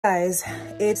Guys,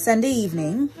 it's Sunday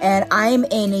evening and I'm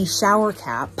in a shower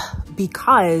cap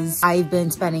because I've been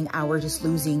spending hours just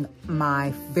losing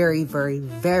my very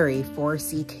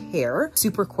 4C hair.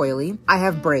 Super coily. I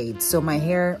have braids, so my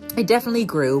hair, it definitely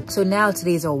grew. So now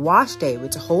today's a wash day,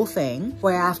 which is a whole thing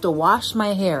where I have to wash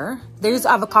my hair. There's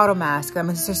avocado mask that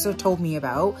my sister told me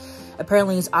about.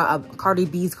 Apparently it's Cardi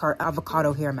B's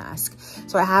avocado hair mask.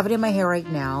 So I have it in my hair right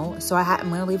now. So I'm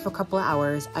gonna leave for a couple of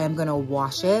hours. I am gonna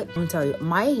wash it. Let me tell you,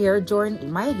 my hair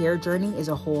journey is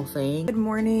a whole thing. Good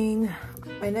morning.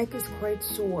 My neck is quite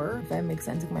sore, if that makes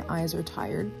sense, if my eyes are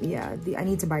tired. Yeah, I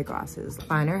need to buy glasses.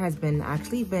 Planner has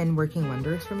actually been working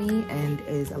wonders for me and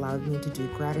is allowed me to do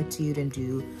gratitude and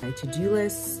do my to-do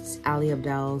lists. Ali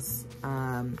Abdel's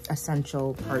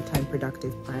essential part-time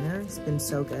productive planner. It's been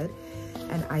so good.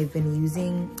 And I've been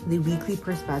using the weekly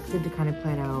perspective to kind of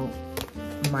plan out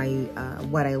my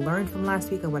what I learned from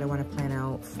last week and what I want to plan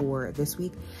out for this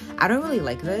week. I don't really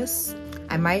like this.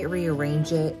 I might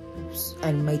rearrange it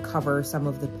and may cover some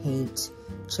of the paint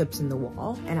chips in the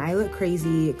wall. And I look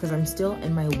crazy because I'm still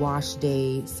in my wash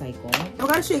day cycle. I'm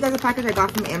gonna show you guys a package I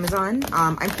got from Amazon.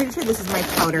 I'm pretty sure this is my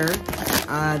powder,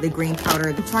 the green powder.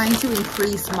 I'm trying to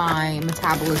increase my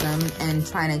metabolism and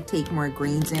trying to take more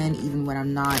greens in even when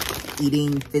I'm not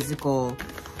eating physical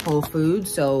whole food.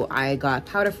 So I got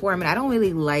powder form, and I don't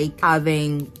really like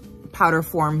having powder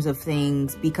forms of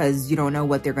things because you don't know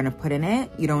what they're gonna put in it.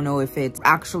 You don't know if it's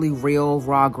actually real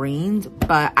raw greens,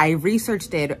 but I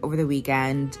researched it over the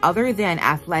weekend. Other than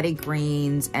Athletic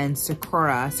Greens and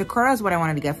Sakura is what I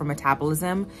wanted to get for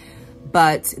metabolism,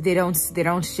 but they don't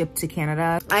ship to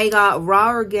Canada. I got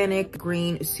raw organic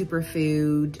green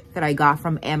superfood that I got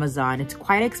from Amazon. It's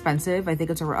quite expensive. I think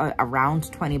it's around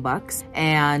 20 bucks,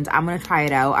 and I'm gonna try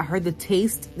it out. I heard the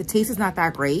taste is not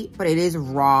that great, but it is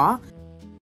raw.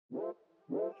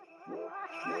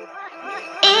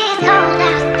 It's cold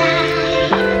outside,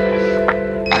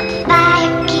 but the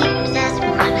fire keeps us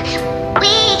warm.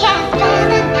 We can spend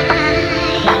the night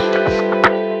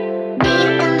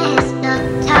beneath the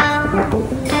mistletoe.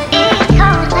 It's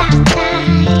cold outside,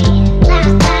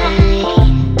 it's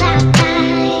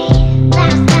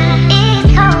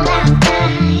cold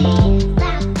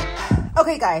outside.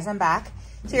 Okay guys, I'm back.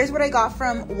 So here's what I got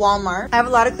from Walmart. I have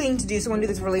a lot of cleaning to do, so I'm gonna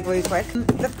do this really quick.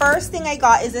 The first thing I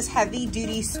got is this heavy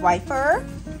duty swiper,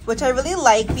 which I really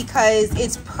like because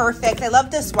it's perfect. I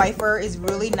love this swiper, it's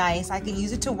really nice. I can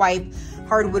use it to wipe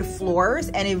hardwood floors,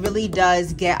 and it really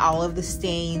does get all of the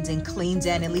stains and cleans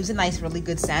in. It leaves a nice, really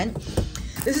good scent.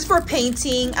 This is for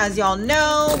painting, as y'all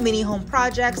know, mini home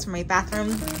projects for my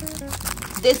bathroom.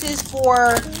 This is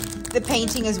for the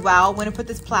painting as well. I'm gonna put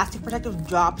this plastic protective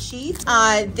drop sheet.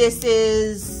 This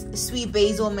is sweet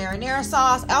basil marinara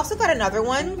sauce. I also got another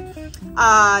one,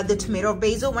 the tomato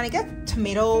basil. When I get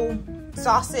tomato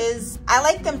sauces, I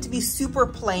like them to be super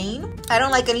plain. I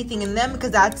don't like anything in them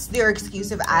because that's their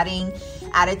excuse of adding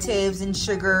additives and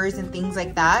sugars and things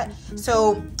like that.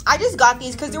 So I just got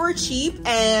these because they were cheap,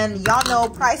 and y'all know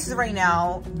prices right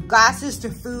now, glasses to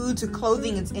food to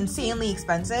clothing, it's insanely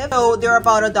expensive. So they're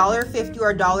about $1.50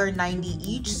 or $1.90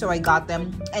 each. So I got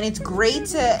them, and it's a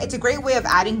great way of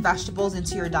adding vegetables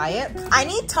into your diet. I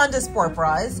need tons of sport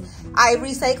bras. I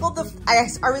recycled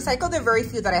the very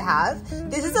few that I have.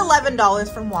 This is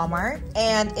 $11 from Walmart,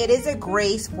 and it is a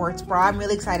gray sports bra. I'm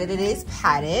really excited. It is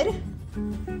padded,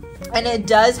 and it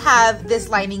does have this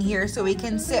lining here, so it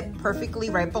can sit perfectly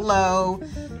right below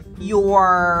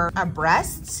your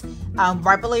breasts,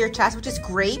 right below your chest, which is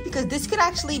great because this could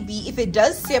actually be, if it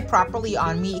does sit properly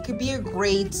on me, it could be a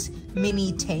great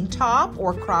mini tank top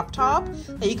or crop top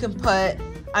that you can put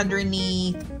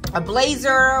underneath a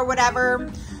blazer or whatever.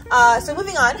 So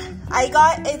moving on, I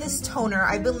got this toner.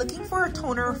 I've been looking for a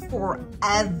toner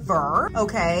forever,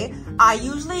 okay? I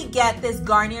usually get this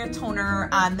Garnier toner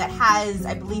that has,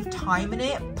 I believe, thyme in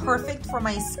it. Perfect for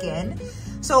my skin.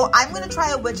 So I'm gonna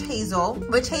try a Witch Hazel.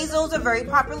 Witch Hazel is a very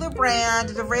popular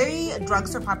brand. It's a very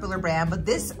drugstore popular brand, but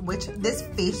this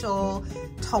facial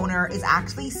toner is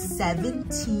actually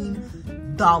 $17.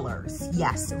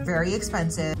 Yes, very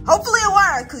expensive. Hopefully it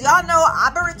works, because y'all know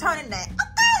I've been returning that.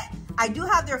 I do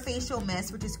have their facial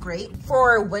mist, which is great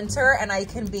for winter, and I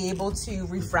can be able to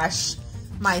refresh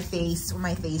my face when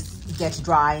my face gets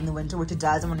dry in the winter, which it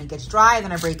does, and when it gets dry,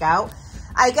 then I break out.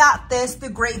 I got this, the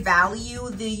Great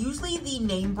Value. Usually the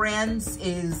name brands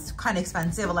is kind of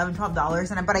expensive, $11,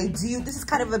 $12, but this is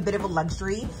kind of a bit of a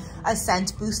luxury, a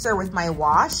scent booster with my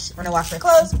wash when I wash my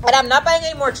clothes. And I'm not buying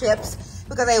any more chips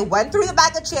because I went through the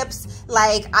bag of chips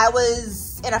like I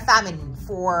was in a famine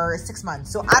for 6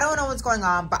 months. So I don't know what's going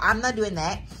on, but I'm not doing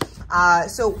that.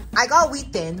 So I got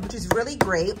Wheat Thins, which is really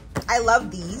great. I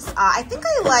love these. I think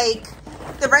I like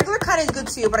The regular kind is good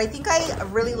too, but I think I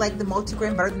really like the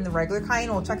multigrain better than the regular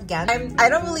kind. We'll check again. I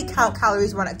don't really count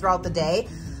calories throughout the day,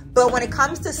 but when it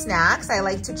comes to snacks, I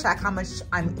like to check how much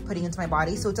I'm putting into my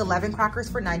body. So it's 11 crackers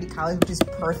for 90 calories, which is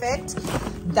perfect.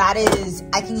 That is,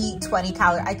 I can eat 20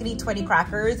 calories. I can eat 20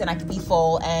 crackers and I can be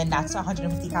full, and that's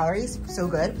 150 calories. So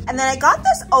good. And then I got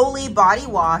this Olay body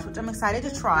wash, which I'm excited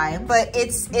to try, but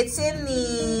it's in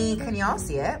the, can y'all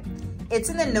see it? It's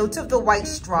in the notes of the white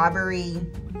strawberry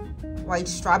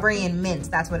and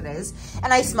mint. That's what it is.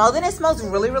 And I smelled it, and it smells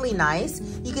really, really nice.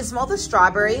 You can smell the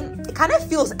strawberry. It kind of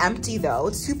feels empty though.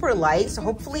 It's super light, so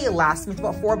hopefully it lasts me. It's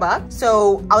about $4.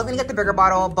 So I was gonna get the bigger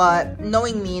bottle, but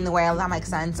knowing me and the way that makes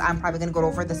sense, I'm probably gonna go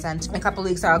over the scent in a couple of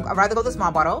weeks. So I'd rather go with the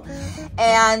small bottle.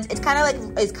 And it's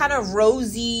kind of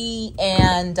rosy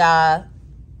and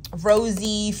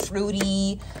rosy,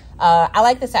 fruity. I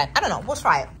like the scent. I don't know, we'll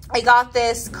try it. I got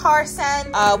this car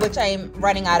scent, which I'm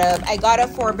running out of. I got a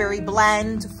 4-berry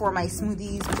blend for my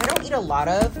smoothies, which I don't eat a lot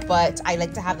of, but I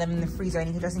like to have them in the freezer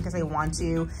just in case I want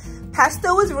to.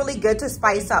 Pesto is really good to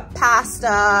spice up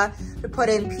pasta, to put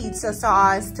in pizza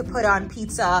sauce, to put on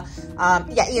pizza,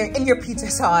 in your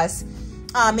pizza sauce.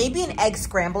 Maybe an egg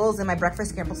scrambles in my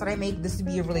breakfast scrambles that I make. This would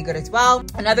be really good as well.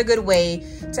 Another good way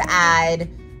to add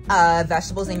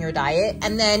vegetables in your diet.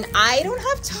 And then I don't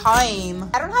have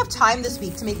time this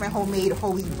week to make my homemade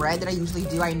whole wheat bread that I usually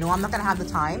do. I know I'm not gonna have the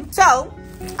time. So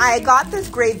I got this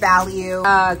great value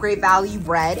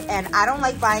bread, and I don't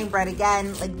like buying bread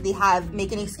again. Like, they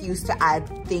make an excuse to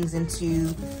add things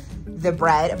into the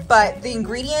bread, but the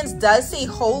ingredients does say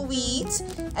whole wheat,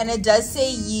 and it does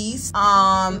say yeast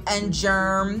and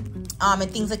germ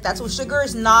and things like that. So sugar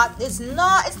is it's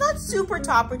not super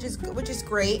top, which is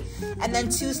great. And then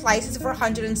 2 slices for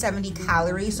 170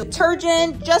 calories. So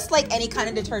detergent, just like any kind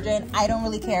of detergent, I don't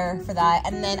really care for that.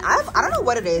 And then I don't know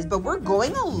what it is, but we're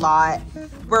going a lot.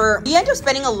 We end up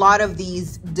spending a lot of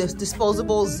these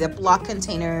disposable Ziploc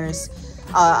containers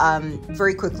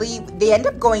very quickly. They end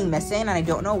up going missing, and I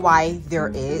don't know why there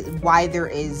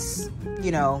is,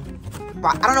 you know,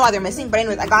 I don't know why they're missing, but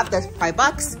anyways, I got this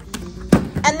 $5.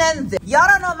 And then y'all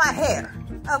don't know my hair,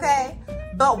 okay?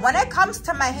 But when it comes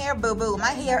to my hair, boo-boo, my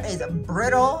hair is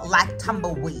brittle like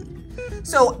tumbleweed.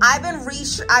 So I've been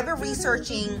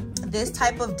researching this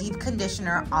type of deep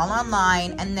conditioner all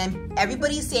online, and then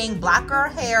everybody's saying black girl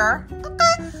hair,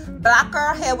 okay? Black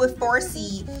girl hair with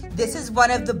 4C. This is one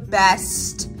of the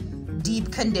best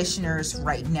deep conditioners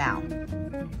right now.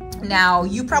 Now,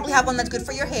 you probably have one that's good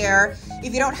for your hair.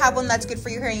 If you don't have one that's good for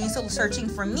your hair and you're still searching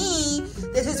for me,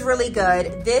 this is really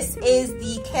good. This is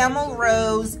the Camel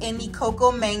Rose in the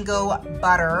Cocoa Mango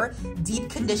Butter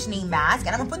Deep Conditioning Mask.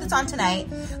 And I'm gonna put this on tonight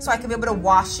so I can be able to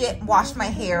wash my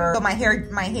hair. So my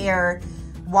hair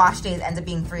wash days ends up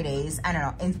being 3 days. I don't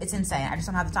know, it's insane. I just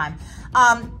don't have the time.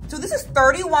 So this is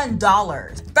 $31.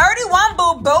 31,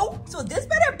 boo-boo. So this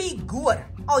better be good.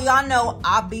 Oh, y'all know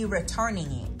I'll be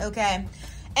returning it, okay?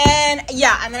 And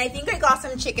yeah, and then I think I got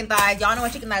some chicken thighs. Y'all know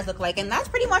what chicken thighs look like. And that's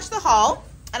pretty much the haul.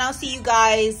 And I'll see you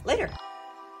guys later.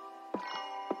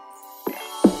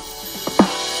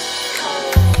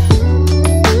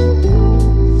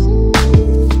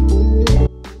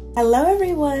 Hello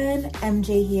everyone,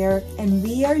 MJ here, and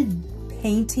we are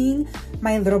painting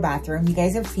my little bathroom. You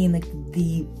guys have seen like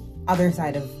the other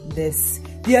side of this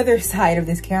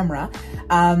camera,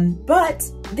 but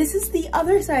this is the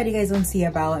other side you guys don't see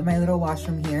about my little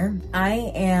washroom here.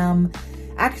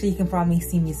 Actually, you can probably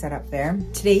see me set up there.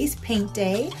 Today's paint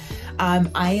day.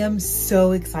 I am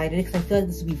so excited because I feel like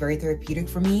this will be very therapeutic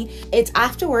for me. It's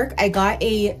after work. I got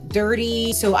a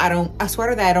dirty, a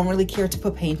sweater that I don't really care to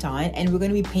put paint on, and we're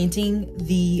gonna be painting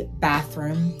the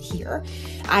bathroom here.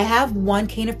 I have 1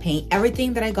 can of paint,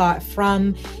 everything that I got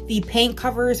from the paint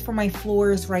covers for my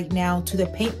floors right now to the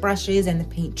paint brushes and the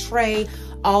paint tray,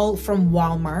 all from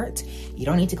Walmart. You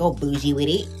don't need to go bougie with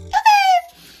it.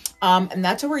 And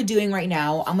that's what we're doing right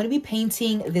now. I'm gonna be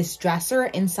painting this dresser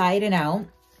inside and out.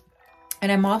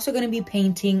 And I'm also gonna be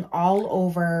painting all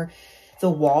over the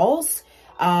walls,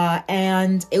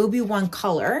 and it will be 1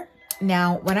 color.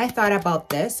 Now, when I thought about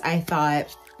this, I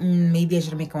thought maybe I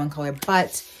should make 1 color,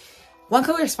 but 1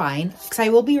 color is fine because I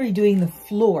will be redoing the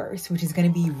floors, which is gonna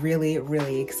be really,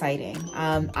 really exciting.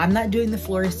 I'm not doing the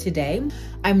floors today.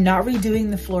 I'm not redoing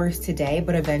the floors today,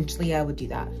 but eventually I would do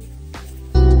that.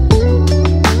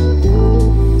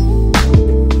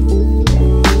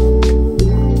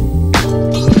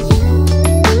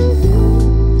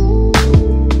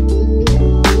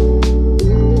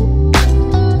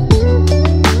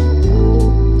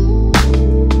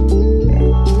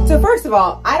 First of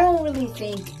all, I don't really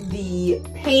think the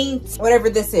paint, whatever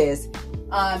this is,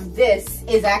 This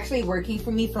is actually working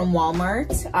for me from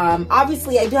Walmart.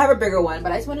 Obviously I do have a bigger one,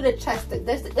 but I just wanted to test it.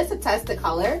 This to test the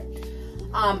color.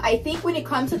 I think when it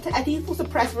comes to, I think you're supposed to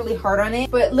press really hard on it,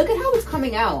 but look at how it's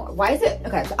coming out. Why is it?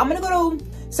 Okay, so I'm gonna go to,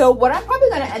 so what I'm probably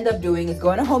gonna end up doing is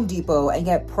going to Home Depot and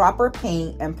get proper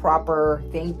paint and proper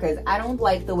thing, because I don't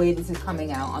like the way this is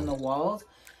coming out on the walls.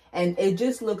 And it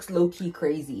just looks low-key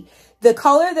crazy. The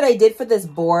color that I did for this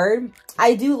board,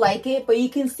 I do like it, but you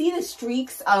can see the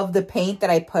streaks of the paint that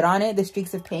I put on it, the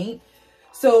streaks of paint.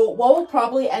 So what will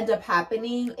probably end up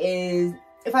happening is,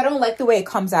 if I don't like the way it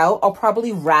comes out, I'll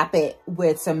probably wrap it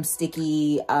with some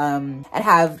sticky and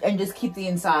just keep the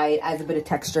inside as a bit of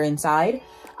texture inside.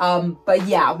 But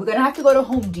yeah, we're gonna have to go to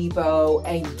Home Depot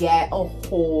and get a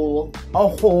whole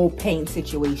paint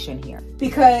situation here,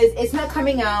 because it's not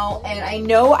coming out.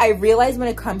 And I realize when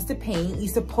it comes to paint,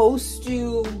 you're supposed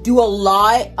to do a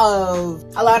lot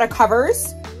of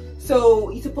covers.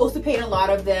 So you're supposed to paint a lot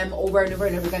of them over and over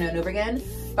and over again and over again.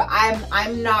 But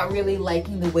I'm not really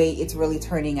liking the way it's really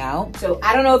turning out. So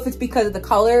I don't know if it's because of the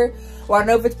color, or I don't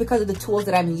know if it's because of the tools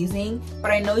that I'm using,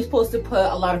 but I know you're supposed to put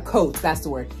a lot of coats, that's the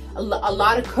word. A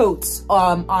lot of coats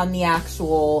on the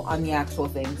actual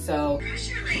thing. So